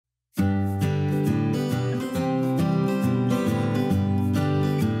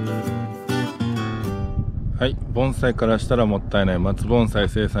はい、盆栽からしたらもったいない松盆栽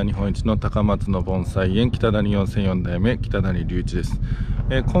生産日本一の高松の盆栽園北谷4004代目北谷隆一です。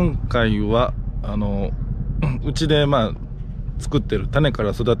今回はうちで作ってる種から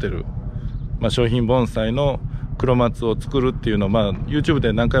育てる、商品盆栽の黒松を作るっていうのをYouTube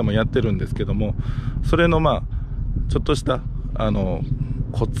で何回もやってるんですけども、それのちょっとした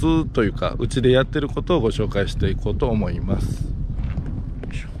コツというかうちでやってることをご紹介していこうと思います。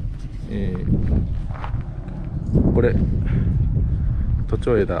これ徒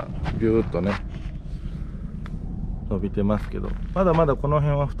長枝ビューっとね伸びてますけど、まだまだこの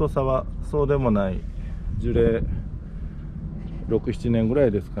辺は太さはそうでもない、樹齢6、7年ぐら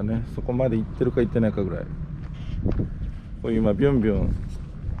いですかね。そこまでいってるかいってないかぐらい。こういう今ビュンビュン、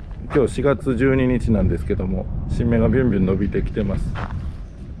今日4月12日なんですけども、新芽がビュンビュン伸びてきてます。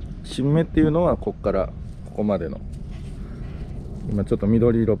新芽っていうのはこっからここまでの、今ちょっと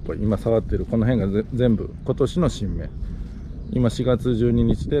緑色っぽい、今触ってるこの辺が全部今年の新芽。今4月12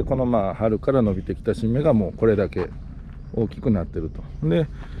日で、この春から伸びてきた新芽がもうこれだけ大きくなってると。で、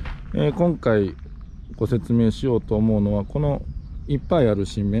今回ご説明しようと思うのは、このいっぱいある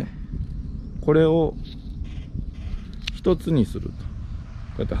新芽、これを一つにすると。こ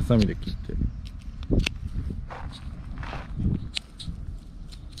うやってハサミで切って、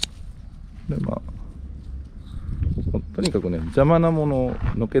でとにかくね、邪魔なものを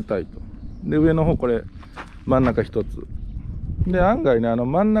のけたいと。で、上の方これ真ん中一つで、案外ね、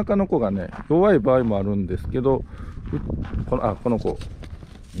真ん中の子がね弱い場合もあるんですけど、この子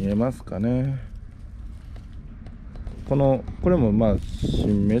見えますかね。これも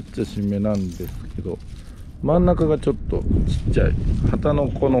新芽っちゃ新芽なんですけど、真ん中がちょっとちっちゃい、旗の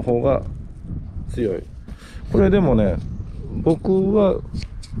子の方が強い。これでもね、僕は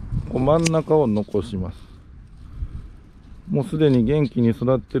真ん中を残します。もうすでに元気に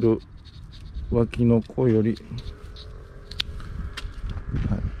育ってる脇の子より、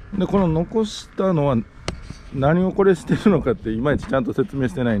でこの残したのは何をこれしてるのかっていまいちちゃんと説明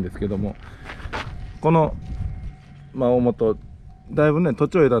してないんですけども、この大元だいぶね、徒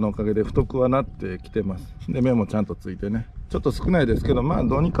長枝のおかげで太くはなってきてます。で、芽もちゃんとついてね、ちょっと少ないですけど、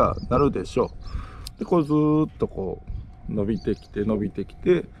どうにかなるでしょう。で、これずーっとこう伸びてきて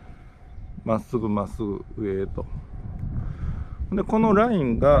まっすぐ上へと。で、このライ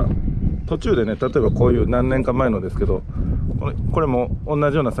ンが途中でね、例えばこういう何年か前のですけど、これも同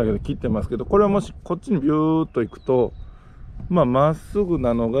じような作業で切ってますけど、これはもしこっちにビューっといくと、まっすぐ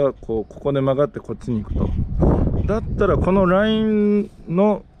なのがここで曲がってこっちに行くと。だったらこのライン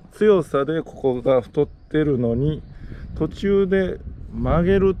の強さでここが太ってるのに、途中で曲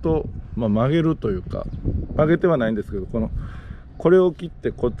げると、曲げるというか曲げてはないんですけど、これを切っ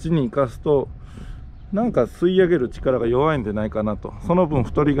てこっちに生かすと、なんか吸い上げる力が弱いんじゃないかなと。その分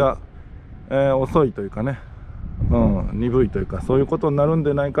太りが、遅いというかね、鈍いというか、そういうことになるん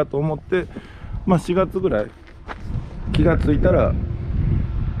でないかと思って、4月ぐらい気がついたら、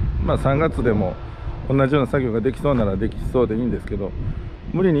3月でも同じような作業ができそうならできそうでいいんですけど、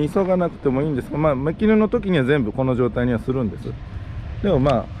無理に急がなくてもいいんですが、芽切りの時には全部この状態にはするんです。でも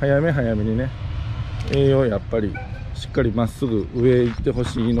早めにね、栄養やっぱりしっかりまっすぐ上へ行ってほ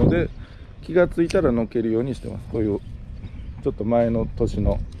しいので、気がついたらのけるようにしてます。こういうちょっと前の年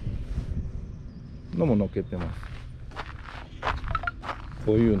のものけてます。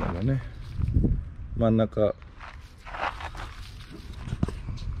こういうのもね、真ん中、ちょ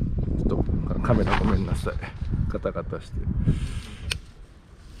っとカメラごめんなさい、カタカタして、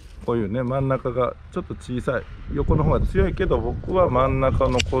こういうね、真ん中がちょっと小さい、横の方が強いけど、僕は真ん中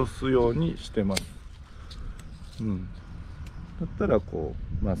残すようにしてます。だったらこ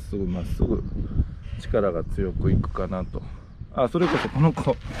うまっすぐ力が強くいくかなと。それこそこの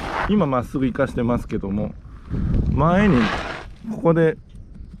子今まっすぐ生かしてますけども、前にここで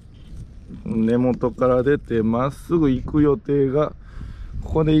根元から出てまっすぐ行く予定が、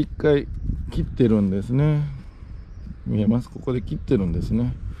ここで一回切ってるんですね。見えます？ここで切ってるんです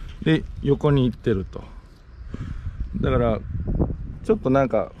ね。で、横に行ってると。だからちょっとなん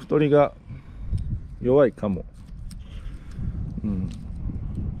か太りが弱いかも。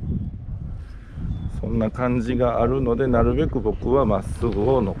そんな感じがあるので、なるべく僕はまっすぐ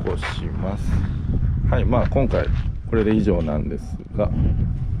を残します。はい、今回これで以上なんですが、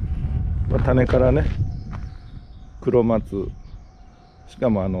種からね、黒松、し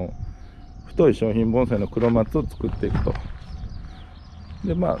かも太い商品盆栽の黒松を作っていくと。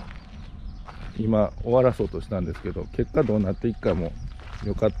で、今終わらそうとしたんですけど、結果どうなっていくかも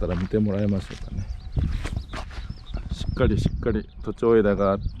よかったら見てもらいましょうかね。しっかり徒長枝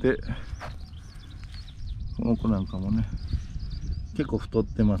があって、この子なんかもね結構太っ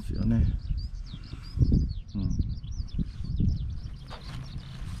てますよね。こ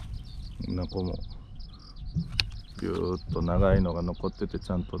こもビューッと長いのが残ってて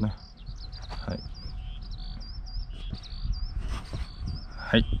ちゃんとね、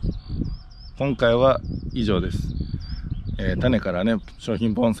はい、今回は以上です。種からね商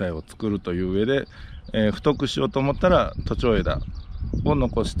品盆栽を作るという上で、太くしようと思ったら徒長枝を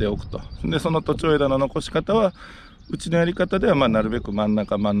残しておくと。でその徒長枝の残し方はうちのやり方ではなるべく真ん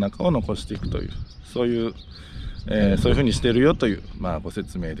中を残していくという、そういうふうにしてるよというご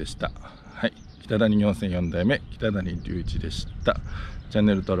説明でした。はい、北谷4世4代目北谷隆一でした。チャン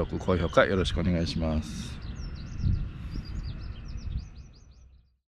ネル登録高評価よろしくお願いします。